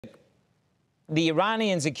The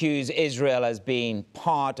Iranians accuse Israel as being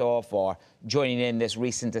part of or joining in this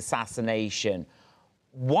recent assassination.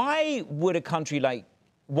 Why would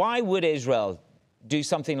Israel do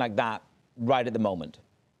something like that right at the moment?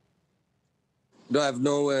 No, I have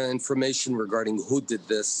no information regarding who did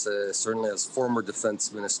this. Certainly, as former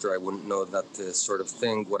defense minister, I wouldn't know that sort of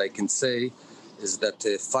thing. What I can say is that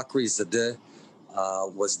Fakhrizadeh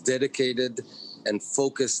was dedicated and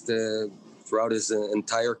focused throughout his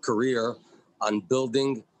entire career on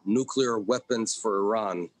building nuclear weapons for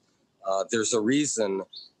Iran. There's a reason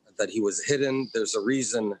that he was hidden. There's a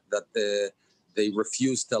reason that they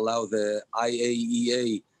refused to allow the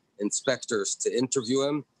IAEA inspectors to interview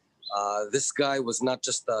him. This guy was not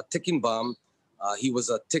just a ticking bomb, he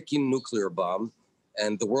was a ticking nuclear bomb,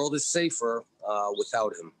 and the world is safer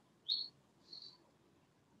without him.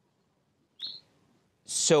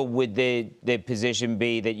 So would the position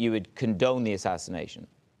be that you would condone the assassination?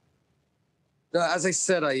 As I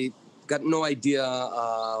said, I got no idea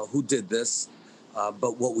who did this,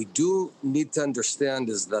 but what we do need to understand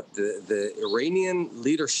is that the Iranian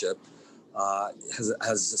leadership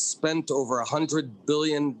has spent over $100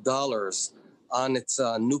 billion on its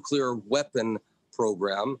nuclear weapon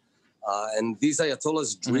program. And these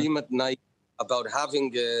Ayatollahs dream at night about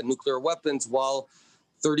having nuclear weapons while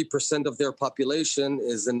 30% of their population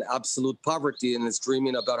is in absolute poverty and is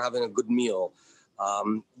dreaming about having a good meal.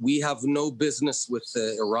 We have no business with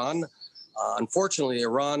Iran. Unfortunately,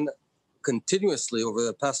 Iran continuously over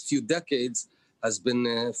the past few decades has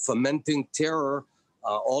been fomenting terror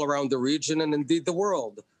all around the region and indeed the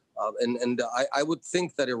world. And I would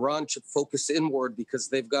think that Iran should focus inward because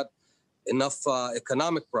they've got enough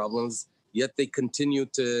economic problems, yet they continue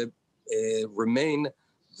to remain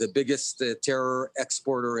the biggest terror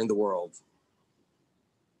exporter in the world.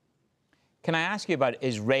 Can I ask you about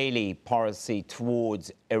Israeli policy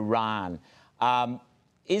towards Iran?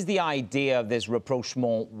 Is the idea of this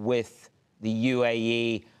rapprochement with the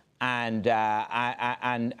UAE and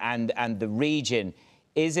the region,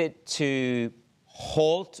 is it to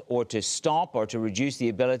halt or to stop or to reduce the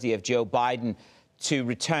ability of Joe Biden to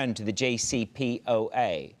return to the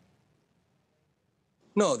JCPOA?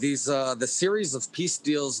 No, the series of peace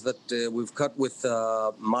deals that we've cut with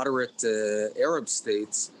moderate Arab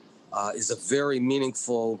states is a very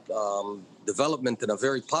meaningful development and a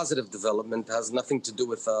very positive development. It has nothing to do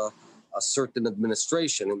with a certain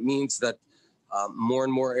administration. It means that more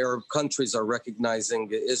and more Arab countries are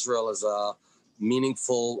recognizing Israel as a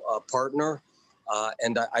meaningful partner.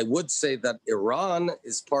 And I would say that Iran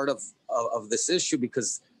is part of this issue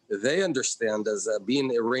because they understand, as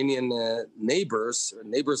being Iranian neighbors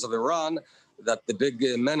of Iran, that the big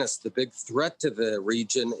menace, the big threat to the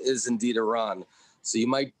region is indeed Iran. So you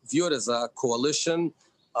might view it as a coalition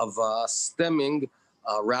of stemming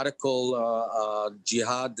radical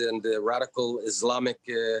jihad and radical Islamic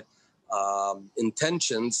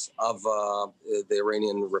intentions of the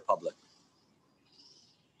Iranian Republic.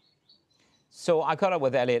 So I caught up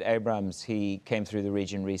with Elliot Abrams. He came through the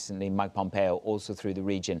region recently. Mike Pompeo also through the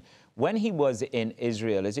region. When he was in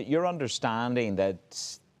Israel, is it your understanding that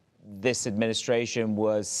this administration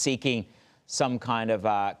was seeking some kind of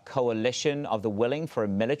a coalition of the willing for a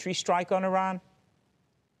military strike on Iran?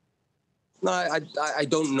 No, I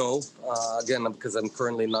don't know. Again, because I'm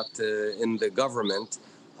currently not in the government.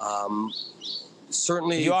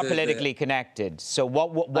 Certainly, you are politically connected. So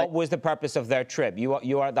what was the purpose of their trip?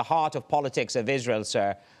 You are at the heart of politics of Israel,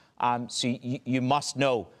 sir. So you must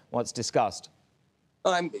know what's discussed.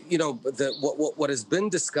 What has been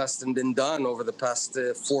discussed and been done over the past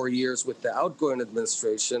 4 years with the outgoing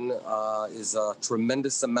administration is a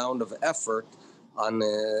tremendous amount of effort on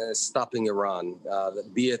stopping Iran,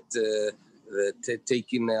 be it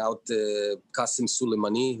taking out Qasem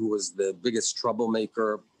Soleimani, who was the biggest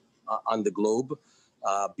troublemaker on the globe,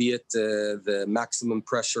 be it the maximum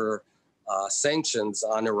pressure sanctions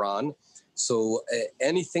on Iran. So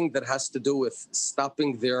anything that has to do with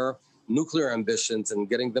stopping their nuclear ambitions and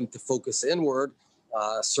getting them to focus inward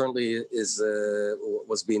certainly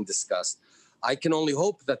was being discussed. I can only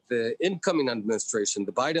hope that the incoming administration,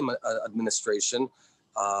 the Biden administration,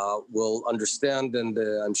 will understand, and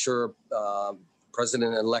I'm sure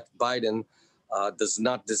President-elect Biden does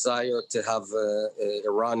not desire to have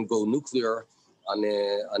Iran go nuclear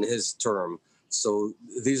on his term. So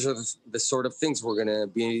these are the sort of things we're going to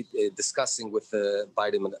be discussing with the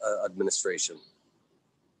Biden administration.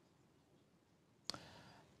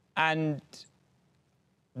 And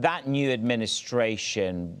that new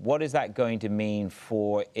administration, what is that going to mean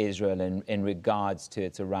for Israel in regards to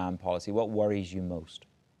its Iran policy? What worries you most?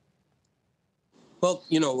 Well,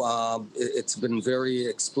 it's been very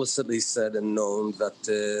explicitly said and known that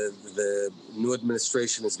the new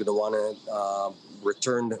administration is going to want to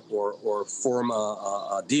return or form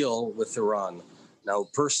a deal with Iran. Now,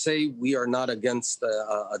 per se, we are not against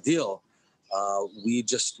a deal. We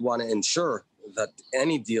just want to ensure that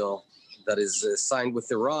any deal that is signed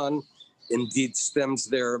with Iran indeed stems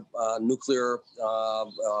their nuclear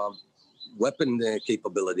weapon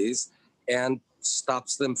capabilities and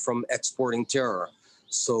stops them from exporting terror.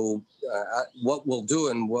 So what we'll do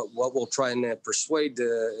and what we'll try and persuade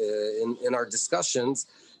in our discussions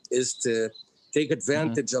is to take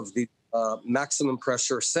advantage of the maximum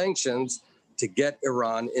pressure sanctions to get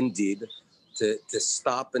Iran indeed to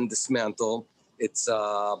stop and dismantle its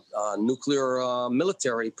nuclear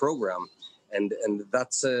military program. And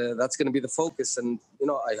that's going to be the focus. And,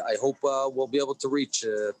 I hope we'll be able to reach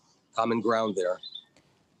common ground there.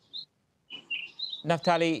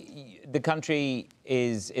 Naftali, the country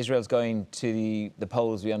Israel's going to the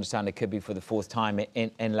polls. We understand it could be for the fourth time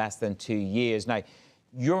in less than 2 years. Now,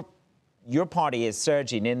 your party is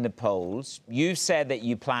surging in the polls. You said that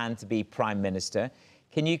you plan to be prime minister.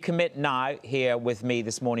 Can you commit now here with me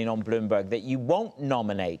this morning on Bloomberg that you won't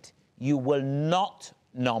nominate, you will not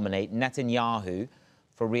nominate Netanyahu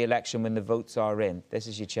for re-election when the votes are in? This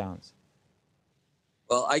is your chance.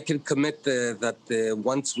 Well, I can commit that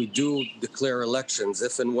once we do declare elections,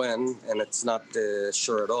 if and when, and it's not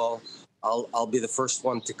sure at all, I'll be the first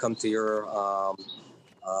one to come to your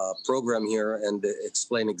program here and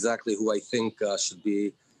explain exactly who I think should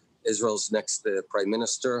be Israel's next prime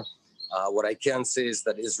minister. What I can say is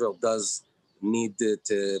that Israel does need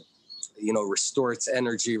to restore its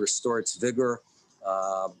energy, restore its vigor,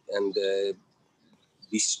 and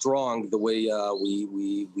be strong the way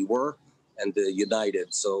we were. And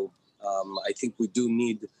united. So I think we do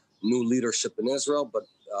need new leadership in Israel, but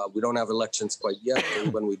we don't have elections quite yet.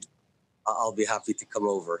 And when we do, I'll be happy to come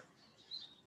over.